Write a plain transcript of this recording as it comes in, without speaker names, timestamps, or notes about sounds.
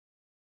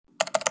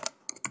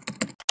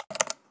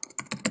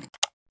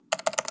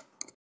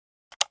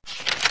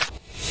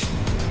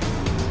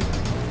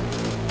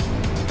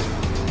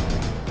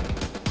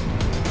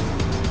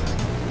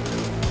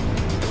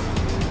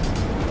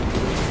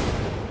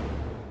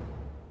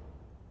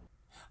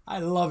I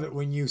love it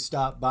when you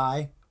stop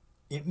by.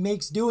 It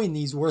makes doing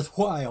these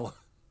worthwhile.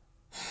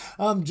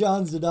 I'm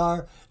John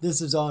Zidar.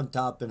 This is On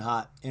Top and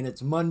Hot, and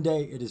it's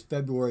Monday. It is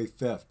February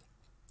 5th.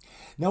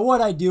 Now,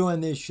 what I do on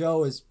this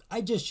show is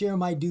I just share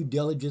my due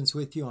diligence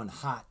with you on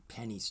hot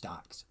penny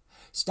stocks.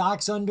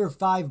 Stocks under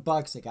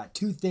 $5 that got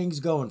two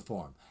things going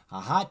for them: a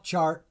hot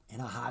chart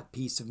and a hot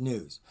piece of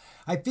news.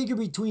 I figure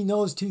between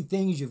those two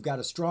things, you've got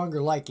a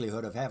stronger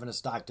likelihood of having a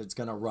stock that's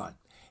going to run.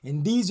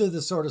 And these are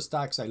the sort of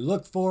stocks I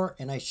look for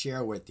and I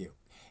share with you.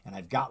 And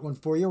I've got one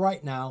for you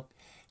right now.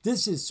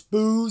 This is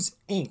SPooz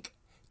Inc.,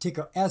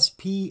 ticker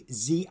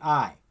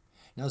SPZI.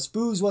 Now,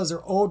 SPooz was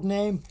their old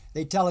name.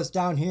 They tell us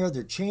down here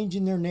they're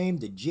changing their name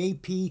to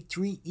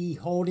JP3E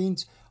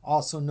Holdings,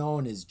 also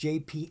known as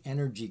JP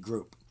Energy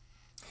Group.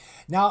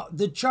 Now,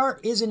 the chart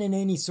isn't in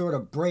any sort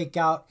of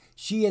breakout.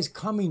 She is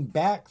coming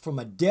back from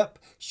a dip.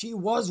 She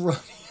was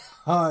running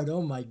hard.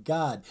 Oh my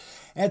God.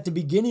 At the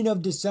beginning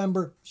of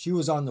December, she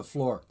was on the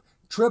floor.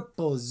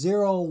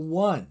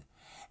 0001.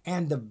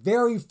 And the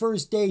very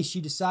first day she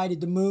decided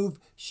to move,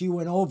 she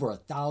went over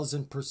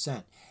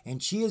 1,000%.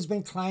 And she has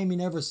been climbing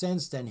ever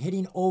since then,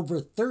 hitting over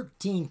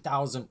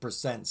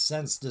 13,000%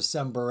 since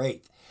December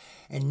 8th.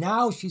 And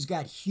now she's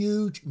got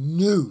huge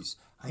news.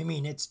 I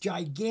mean, it's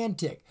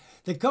gigantic.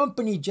 The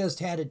company just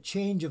had a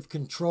change of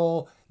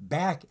control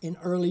back in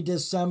early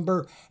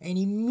December, and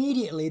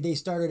immediately they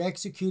started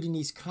executing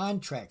these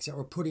contracts that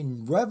were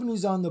putting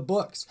revenues on the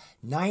books.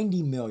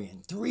 90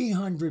 million,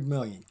 300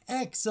 million,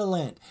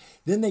 excellent.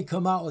 Then they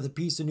come out with a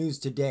piece of news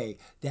today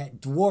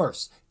that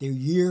dwarfs their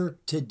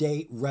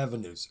year-to-date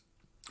revenues.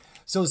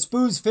 So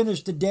SPooz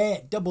finished the day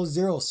at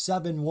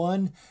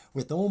 0071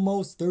 with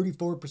almost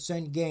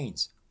 34%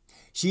 gains.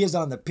 She is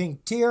on the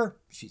pink tier.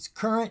 She's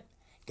current.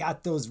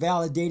 Got those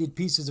validated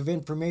pieces of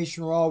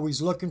information we're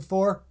always looking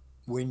for.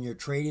 When you're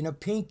trading a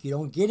pink, you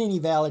don't get any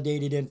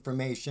validated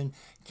information.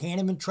 Can't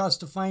even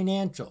trust the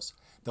financials.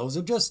 Those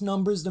are just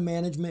numbers the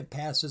management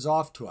passes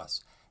off to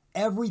us.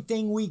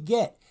 Everything we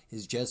get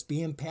is just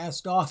being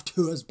passed off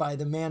to us by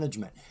the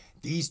management.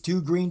 These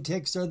two green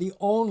ticks are the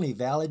only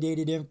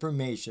validated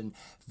information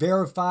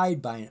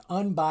verified by an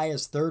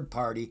unbiased third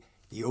party,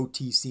 the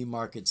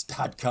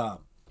OTCmarkets.com.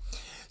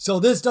 So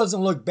this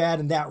doesn't look bad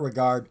in that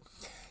regard.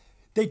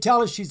 They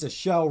tell us she's a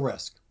shell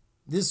risk.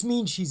 This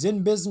means she's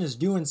in business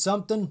doing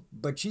something,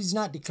 but she's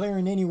not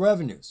declaring any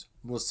revenues.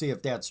 We'll see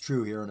if that's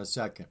true here in a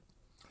second.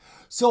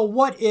 So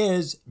what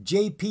is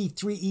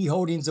JP3E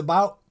Holdings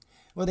about?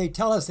 Well, they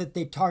tell us that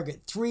they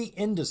target three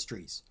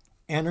industries: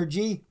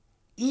 energy,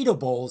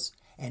 eatables,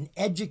 and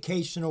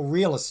educational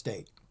real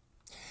estate.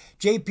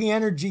 JP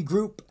Energy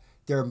Group,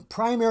 their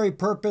primary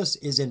purpose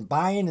is in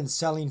buying and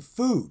selling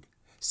food,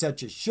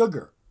 such as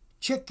sugar,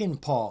 chicken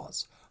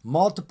paws,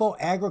 multiple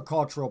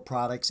agricultural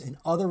products, and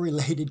other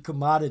related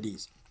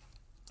commodities.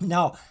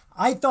 Now,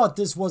 I thought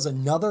this was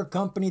another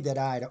company that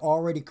I had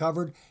already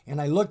covered,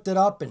 and I looked it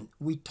up and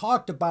we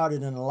talked about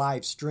it in a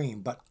live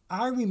stream, but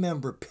I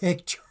remember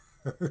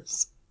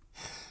pictures.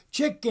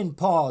 Chicken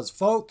paws,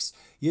 folks.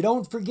 You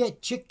don't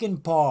forget chicken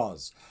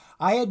paws.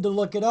 I had to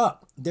look it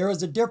up. There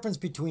is a difference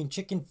between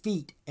chicken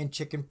feet and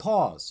chicken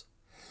paws.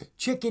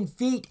 Chicken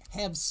feet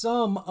have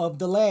some of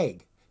the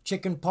leg.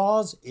 Chicken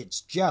paws,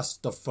 it's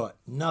just the foot,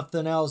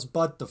 nothing else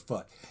but the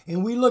foot.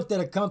 And we looked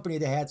at a company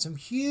that had some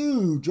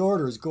huge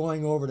orders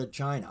going over to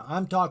China.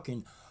 I'm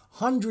talking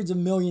hundreds of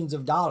millions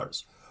of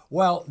dollars.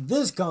 Well,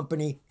 this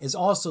company is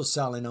also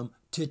selling them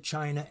to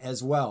China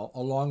as well,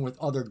 along with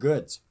other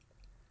goods.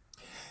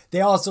 They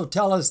also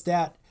tell us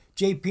that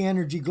JP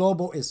Energy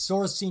Global is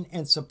sourcing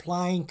and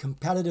supplying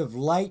competitive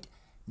light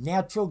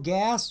natural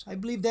gas, I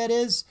believe that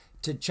is,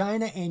 to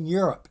China and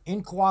Europe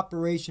in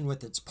cooperation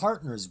with its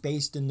partners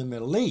based in the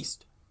Middle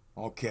East.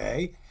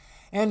 Okay.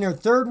 And their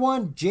third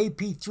one,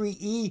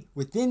 JP3E,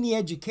 within the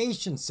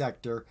education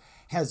sector,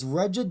 has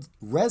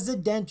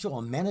residential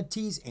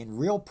amenities and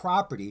real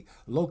property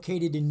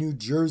located in New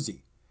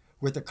Jersey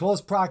with a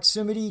close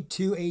proximity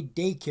to a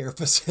daycare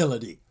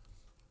facility.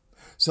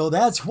 So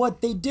that's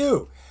what they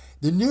do.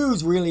 The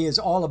news really is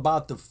all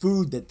about the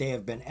food that they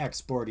have been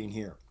exporting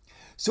here.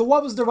 So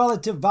what was the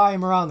relative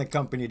volume around the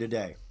company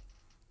today?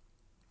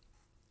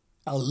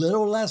 A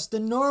little less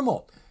than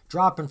normal,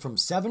 dropping from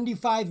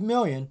 75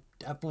 million,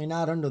 definitely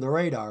not under the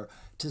radar,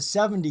 to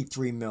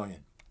 73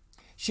 million.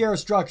 Share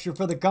structure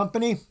for the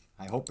company,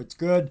 I hope it's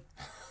good.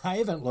 I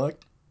haven't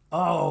looked.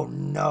 Oh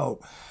no,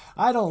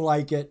 I don't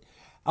like it.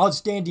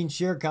 Outstanding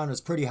share count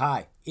is pretty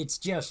high. It's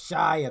just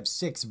shy of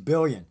 6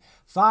 billion,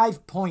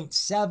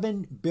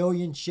 5.7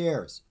 billion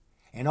shares.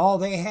 And all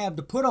they have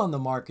to put on the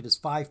market is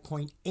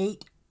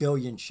 5.8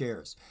 billion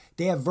shares.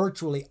 They have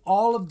virtually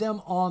all of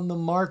them on the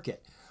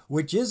market,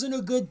 which isn't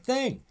a good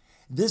thing.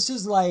 This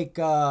is like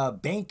a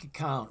bank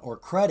account or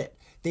credit.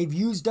 They've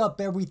used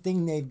up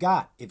everything they've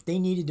got. If they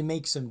needed to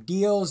make some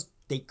deals,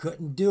 they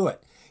couldn't do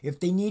it. If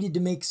they needed to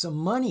make some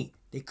money,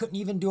 they couldn't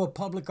even do a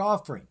public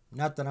offering.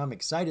 Not that I'm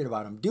excited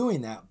about them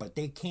doing that, but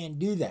they can't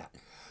do that.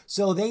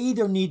 So they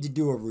either need to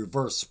do a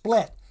reverse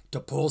split to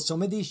pull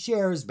some of these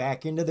shares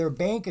back into their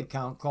bank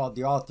account called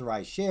the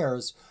authorized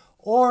shares,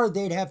 or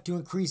they'd have to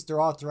increase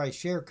their authorized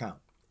share count.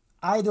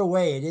 Either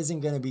way, it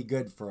isn't going to be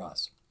good for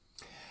us.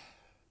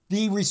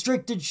 The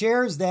restricted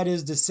shares, that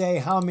is to say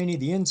how many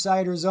the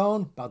insiders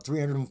own, about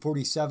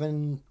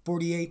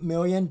 348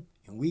 million,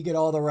 and we get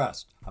all the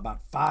rest, about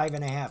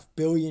 5.5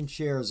 billion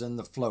shares in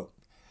the float.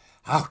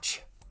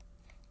 Ouch!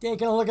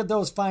 Taking a look at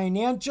those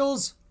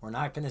financials, we're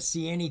not going to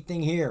see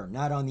anything here,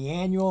 not on the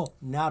annual,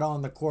 not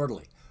on the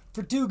quarterly,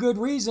 for two good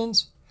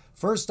reasons.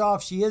 First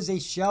off, she is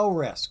a shell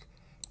risk.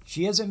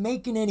 She isn't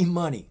making any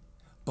money,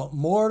 but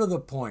more to the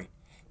point,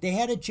 they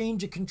had a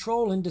change of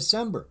control in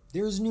December.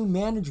 There's new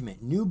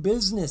management, new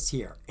business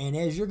here. And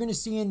as you're going to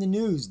see in the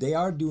news, they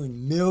are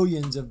doing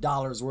millions of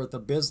dollars worth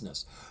of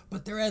business.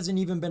 But there hasn't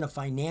even been a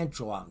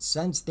financial out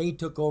since they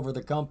took over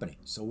the company.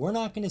 So we're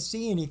not going to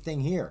see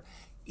anything here.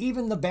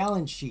 Even the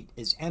balance sheet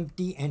is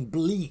empty and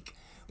bleak.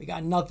 We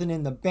got nothing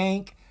in the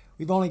bank.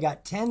 We've only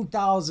got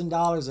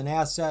 $10,000 in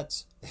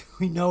assets.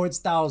 We know it's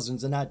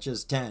thousands and not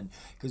just 10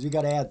 because we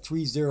got to add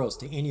 3 zeros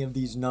to any of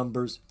these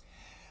numbers.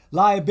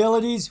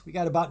 Liabilities, we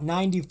got about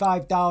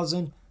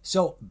 95,000.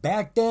 So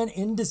back then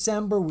in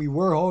December, we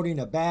were holding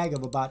a bag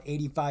of about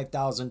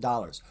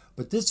 $85,000.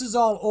 But this is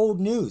all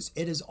old news.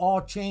 It has all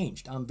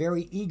changed. I'm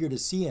very eager to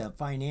see a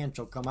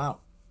financial come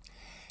out.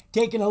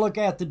 Taking a look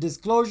at the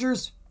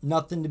disclosures,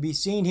 nothing to be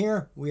seen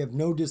here. We have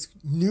no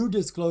new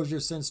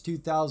disclosure since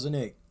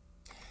 2008.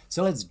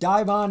 So let's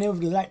dive on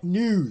over to that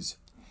news.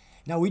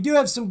 Now we do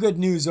have some good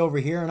news over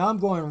here, and I'm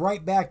going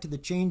right back to the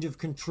change of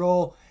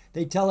control.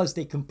 They tell us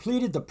they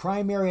completed the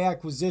primary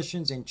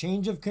acquisitions and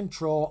change of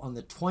control on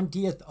the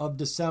 20th of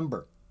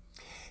December.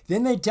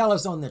 Then they tell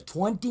us on the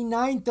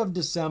 29th of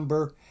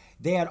December,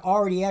 they had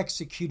already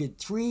executed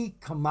 3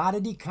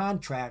 commodity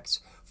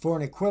contracts for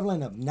an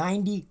equivalent of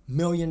 $90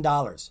 million.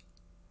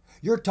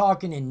 You're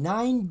talking in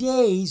 9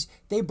 days,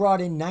 they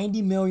brought in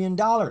 $90 million.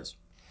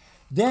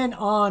 Then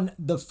on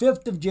the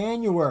 5th of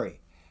January,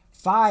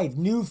 5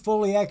 new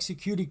fully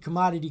executed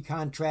commodity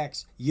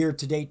contracts.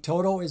 Year-to-date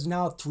total is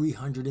now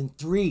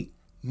 $303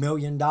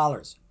 million.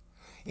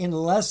 In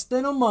less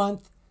than a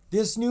month,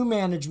 this new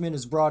management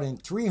has brought in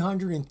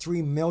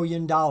 $303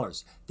 million.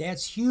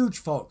 That's huge,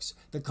 folks.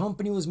 The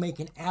company was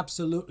making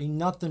absolutely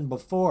nothing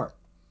before.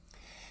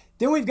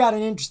 Then we've got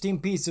an interesting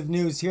piece of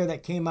news here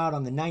that came out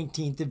on the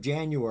 19th of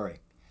January.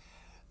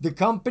 The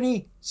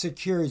company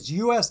secures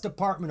U.S.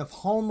 Department of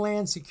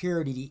Homeland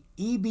Security,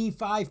 the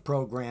EB-5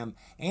 program,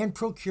 and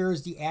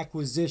procures the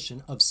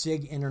acquisition of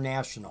SIG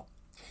International.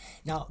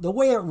 Now, the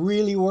way it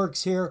really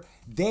works here,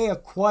 they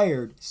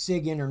acquired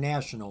SIG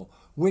International,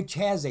 which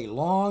has a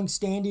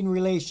long-standing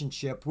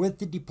relationship with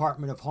the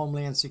Department of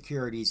Homeland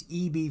Security's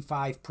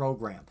EB-5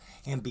 program.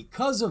 And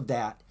because of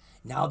that,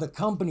 now the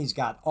company's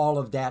got all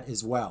of that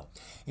as well.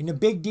 And the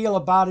big deal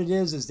about it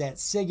is that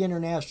SIG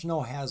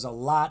International has a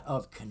lot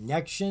of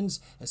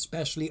connections,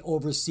 especially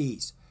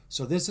overseas.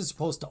 So this is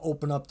supposed to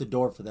open up the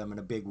door for them in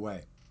a big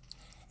way.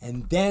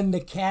 And then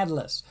the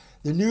catalyst,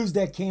 the news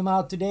that came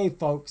out today,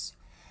 folks.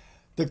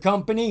 The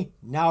company,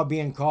 now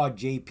being called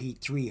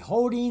JP3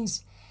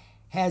 Holdings,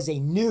 has a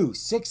new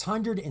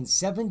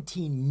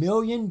 $617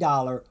 million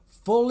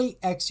fully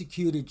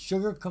executed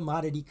sugar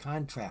commodity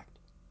contract.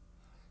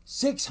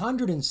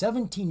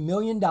 $617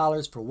 million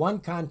for one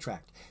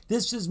contract.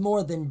 This is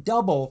more than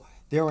double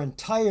their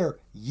entire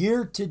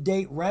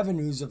year-to-date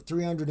revenues of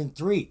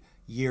 303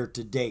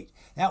 year-to-date.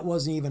 That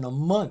wasn't even a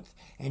month.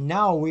 And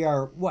now we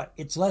are,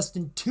 it's less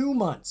than 2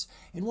 months.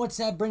 And what's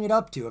that bring it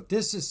up to? If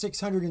this is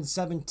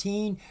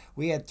 617,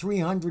 we had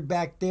 300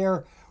 back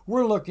there.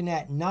 We're looking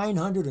at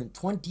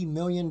 $920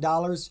 million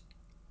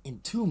in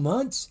 2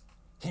 months?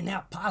 Can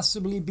that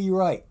possibly be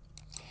right?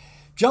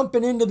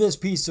 Jumping into this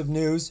piece of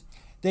news,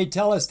 they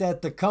tell us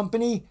that the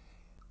company,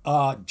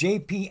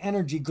 JP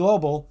Energy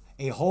Global,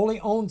 a wholly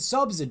owned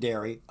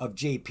subsidiary of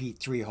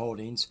JP3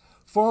 Holdings,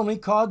 formerly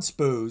called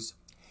SPZI-Spooz,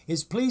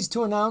 is pleased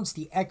to announce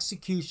the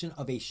execution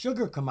of a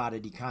sugar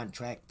commodity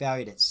contract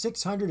valued at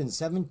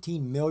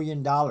 $617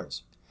 million.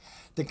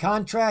 The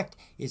contract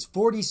is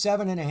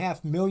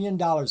 $47.5 million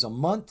a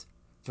month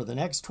for the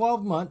next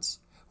 12 months,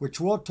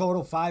 which will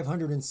total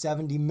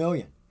 $570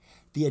 million.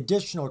 The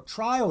additional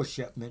trial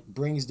shipment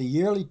brings the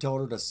yearly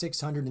total to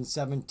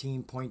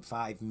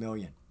 $617.5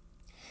 million.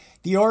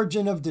 The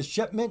origin of the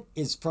shipment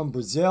is from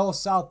Brazil,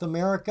 South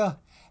America,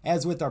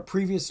 as with our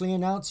previously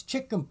announced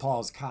chicken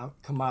paws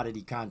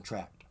commodity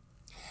contract.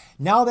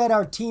 Now that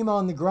our team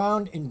on the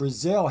ground in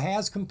Brazil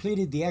has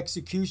completed the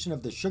execution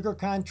of the sugar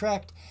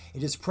contract,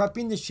 it is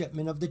prepping the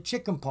shipment of the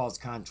chicken paws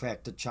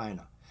contract to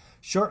China.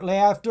 Shortly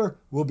after,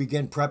 we'll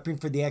begin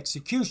prepping for the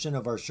execution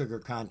of our sugar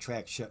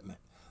contract shipment.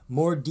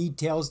 More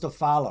details to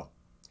follow.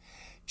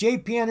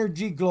 JP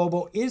Energy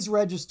Global is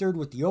registered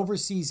with the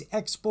Overseas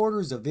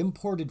Exporters of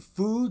Imported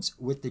Foods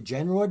with the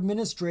General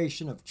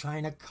Administration of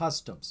China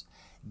Customs.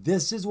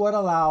 This is what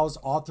allows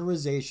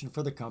authorization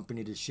for the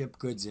company to ship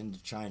goods into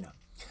China.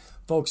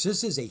 Folks,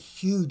 this is a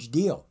huge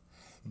deal.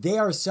 They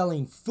are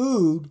selling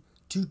food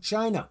to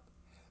China,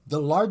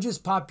 the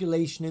largest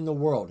population in the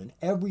world, and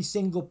every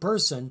single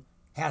person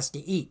has to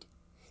eat.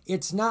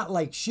 It's not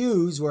like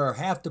shoes where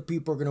half the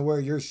people are going to wear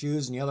your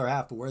shoes and the other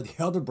half will wear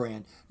the other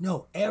brand.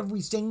 No,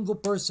 every single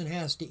person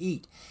has to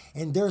eat.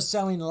 And they're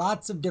selling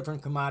lots of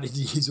different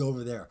commodities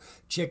over there.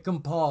 Chicken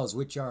paws,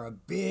 which are a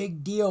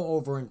big deal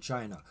over in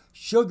China.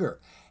 Sugar.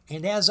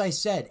 And as I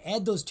said,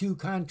 add those two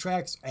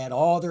contracts, add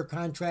all their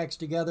contracts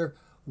together,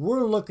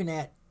 we're looking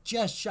at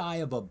just shy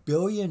of $1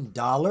 billion.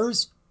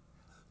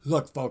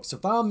 Look, folks,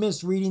 if I'm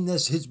misreading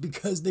this, it's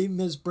because they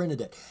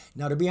misprinted it.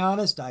 Now, to be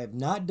honest, I have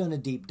not done a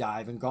deep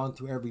dive and gone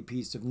through every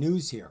piece of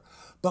news here.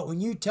 But when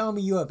you tell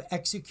me you have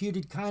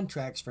executed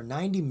contracts for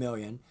 $90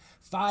 million,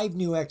 5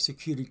 new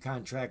executed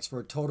contracts for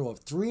a total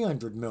of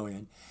 $300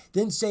 million,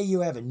 then say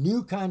you have a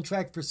new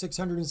contract for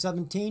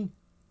 $617,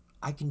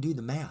 I can do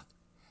the math.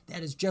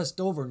 That is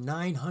just over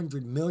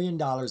 $900 million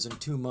in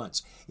 2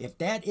 months. If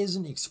that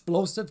isn't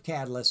explosive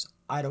catalyst,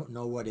 I don't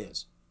know what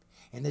is.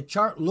 And the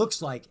chart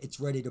looks like it's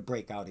ready to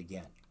break out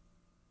again.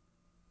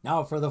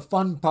 Now for the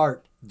fun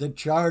part, the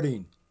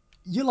charting.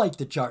 You like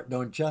the chart,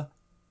 don't you?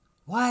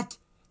 What?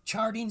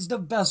 Charting's the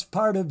best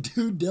part of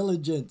due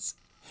diligence.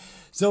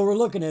 So we're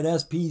looking at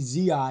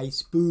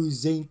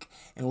SPZI-Spooz Inc.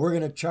 And we're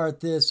going to chart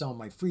this on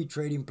my free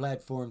trading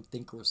platform,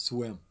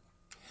 Thinkorswim.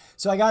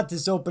 So I got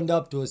this opened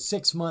up to a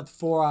 6-month,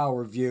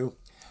 4-hour view.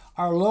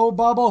 Our low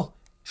bubble,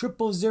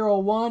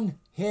 0001,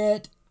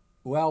 hit,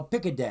 well,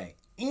 pick a day,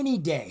 any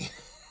day.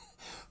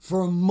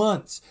 For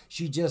months,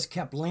 she just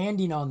kept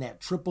landing on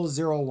that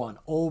 0001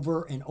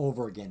 over and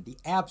over again. The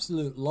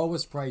absolute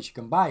lowest price you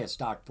can buy a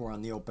stock for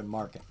on the open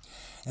market.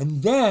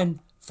 And then,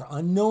 for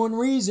unknown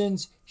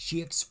reasons, she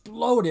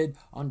exploded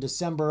on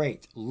December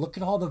 8th. Look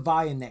at all the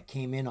volume that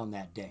came in on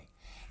that day.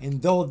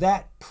 And though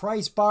that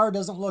price bar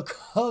doesn't look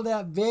all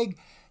that big,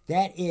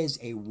 that is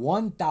a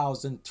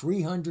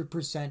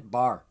 1,300%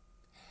 bar.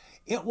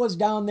 It was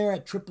down there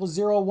at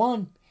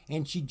 0001,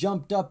 and she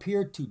jumped up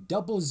here to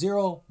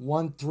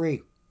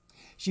 0013.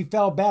 She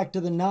fell back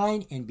to the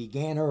 9 and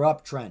began her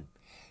uptrend.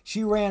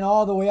 She ran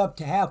all the way up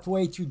to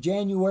halfway through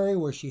January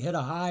where she hit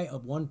a high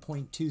of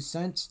 1.2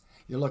 cents.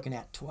 You're looking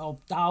at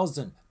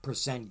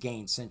 12,000%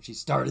 gain since she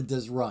started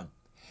this run.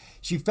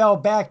 She fell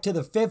back to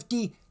the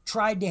 50,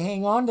 tried to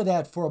hang on to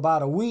that for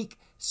about a week,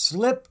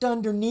 slipped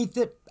underneath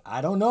it.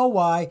 I don't know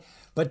why,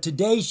 but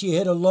today she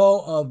hit a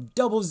low of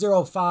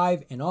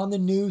 005 and on the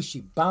news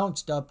she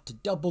bounced up to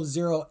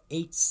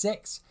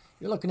 0086.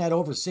 You're looking at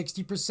over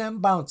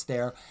 60% bounce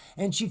there.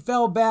 And she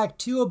fell back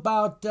to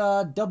about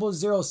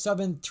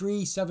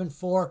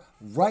 007374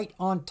 right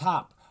on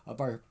top of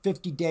our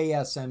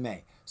 50-day SMA.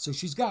 So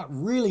she's got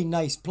really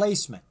nice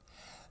placement.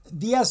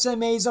 The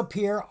SMAs up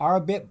here are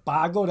a bit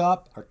boggled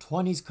up. Our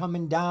 20s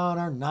coming down,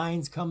 our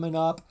 9s coming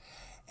up.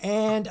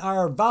 And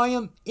our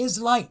volume is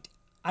light.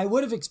 I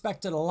would have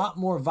expected a lot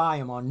more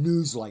volume on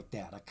news like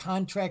that. A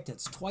contract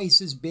that's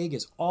twice as big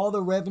as all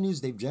the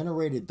revenues they've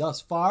generated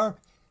thus far.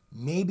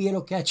 Maybe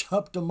it'll catch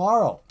up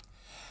tomorrow.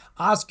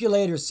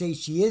 Oscullators say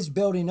she is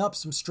building up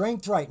some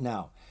strength right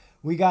now.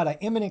 We got an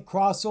imminent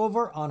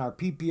crossover on our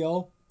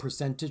PPO,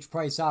 percentage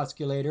price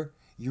oscillator.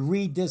 You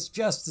read this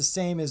just the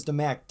same as the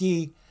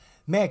MACD.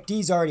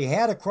 MACD's already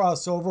had a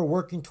crossover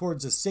working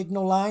towards a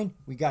signal line.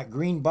 We got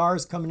green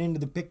bars coming into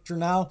the picture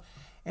now.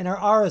 And our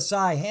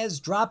RSI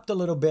has dropped a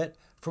little bit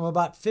from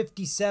about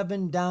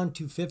 57 down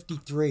to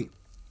 53.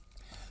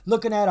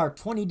 Looking at our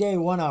 20-day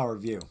 1-hour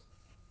view.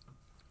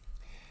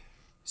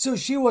 So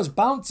she was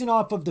bouncing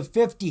off of the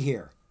 50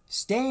 here,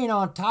 staying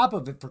on top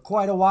of it for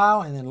quite a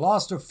while, and then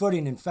lost her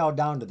footing and fell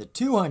down to the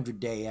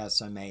 200-day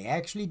SMA,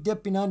 actually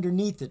dipping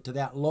underneath it to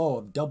that low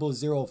of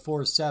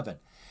 0047.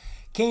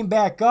 Came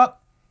back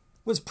up,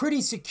 was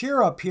pretty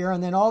secure up here,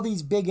 and then all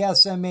these big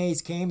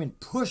SMAs came and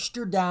pushed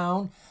her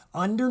down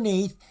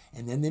underneath,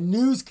 and then the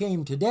news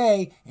came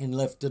today and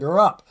lifted her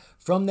up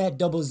from that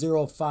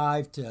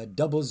 005 to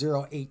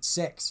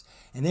 0086.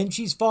 And then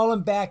she's fallen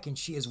back and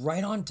she is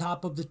right on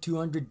top of the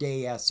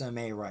 200-day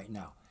SMA right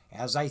now.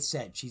 As I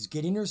said, she's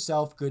getting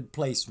herself good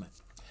placement.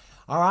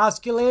 Our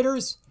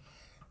oscillators,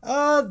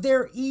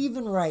 they're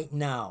even right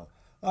now.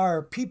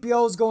 Our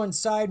PPO is going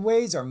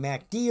sideways, our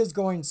MACD is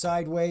going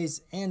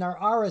sideways, and our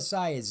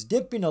RSI is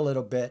dipping a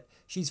little bit.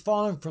 She's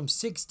fallen from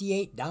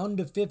 68 down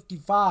to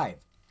 55.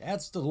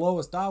 That's the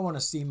lowest I want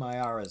to see my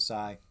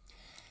RSI.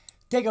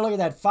 Take a look at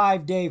that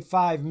 5-day,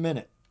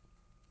 5-minute.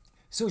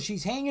 So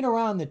she's hanging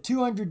around the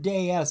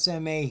 200-day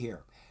SMA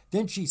here.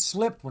 Then she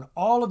slipped when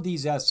all of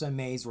these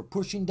SMAs were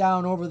pushing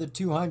down over the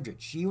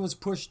 200. She was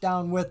pushed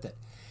down with it.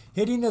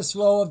 Hitting this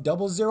low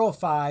of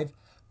 005,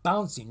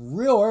 bouncing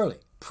real early,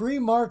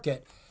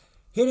 pre-market,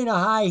 hitting a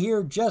high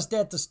here just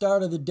at the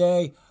start of the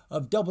day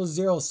of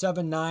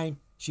 0079.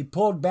 She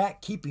pulled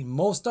back, keeping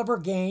most of her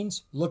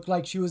gains. Looked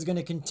like she was going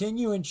to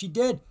continue, and she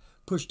did.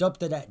 Pushed up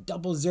to that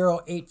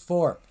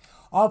 0084.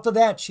 Off of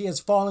that, she has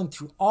fallen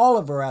through all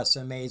of her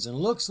SMAs and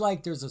looks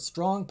like there's a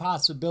strong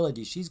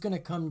possibility she's going to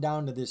come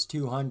down to this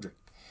 200.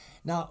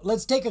 Now,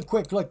 let's take a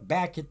quick look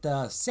back at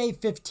the, say,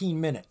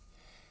 15-minute.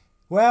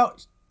 Well,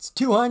 it's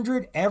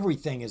 200.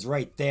 Everything is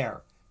right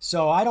there.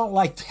 So I don't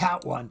like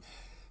that one.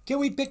 Can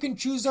we pick and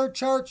choose our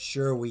charts?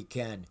 Sure we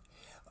can.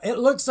 It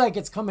looks like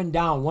it's coming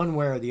down one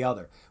way or the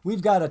other.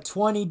 We've got a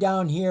 20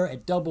 down here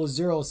at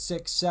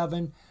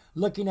 0067.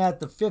 Looking at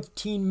the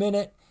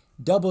 15-minute,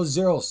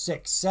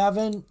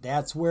 0067.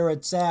 That's where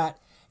it's at.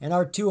 And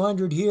our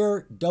 200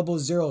 here,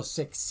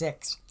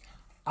 0066.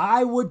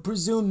 I would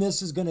presume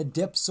this is going to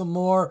dip some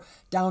more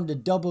down to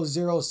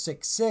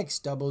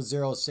 0066,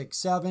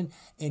 0067.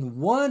 And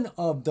one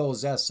of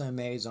those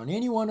SMAs on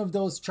any one of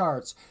those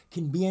charts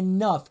can be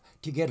enough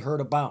to get her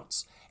to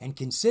bounce. And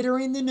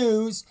considering the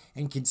news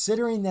and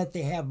considering that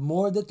they have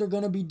more that they're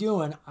going to be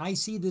doing, I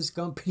see this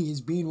company as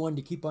being one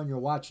to keep on your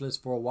watch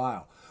list for a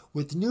while.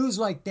 With news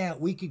like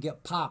that, we could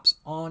get pops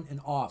on and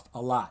off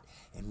a lot.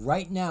 And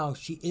right now,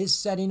 she is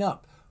setting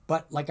up.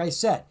 But like I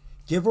said,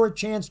 give her a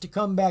chance to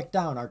come back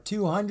down. Our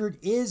 200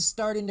 is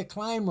starting to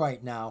climb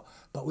right now,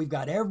 but we've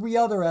got every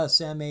other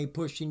SMA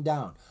pushing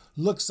down.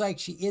 Looks like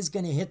she is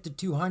going to hit the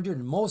 200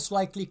 and most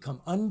likely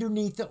come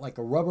underneath it like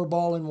a rubber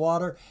ball in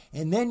water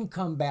and then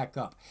come back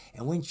up.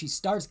 And when she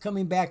starts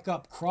coming back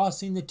up,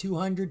 crossing the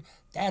 200,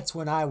 that's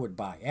when I would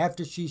buy.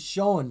 After she's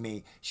showing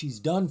me she's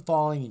done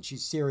falling and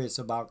she's serious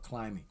about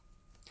climbing.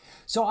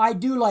 So I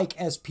do like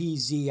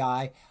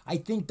SPZI. I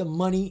think the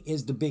money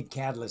is the big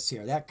catalyst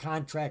here. That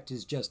contract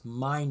is just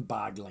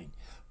mind-boggling.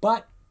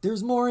 But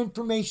there's more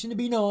information to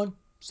be known,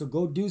 so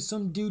go do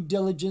some due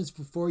diligence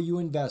before you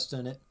invest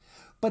in it.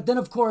 But then,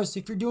 of course,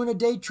 if you're doing a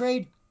day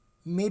trade,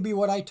 maybe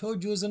what I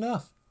told you is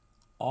enough.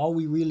 All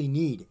we really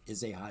need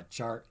is a hot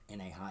chart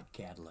and a hot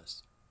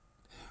catalyst.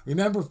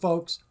 Remember,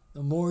 folks,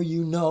 the more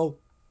you know,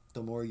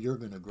 the more you're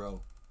going to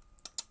grow.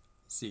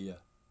 See ya.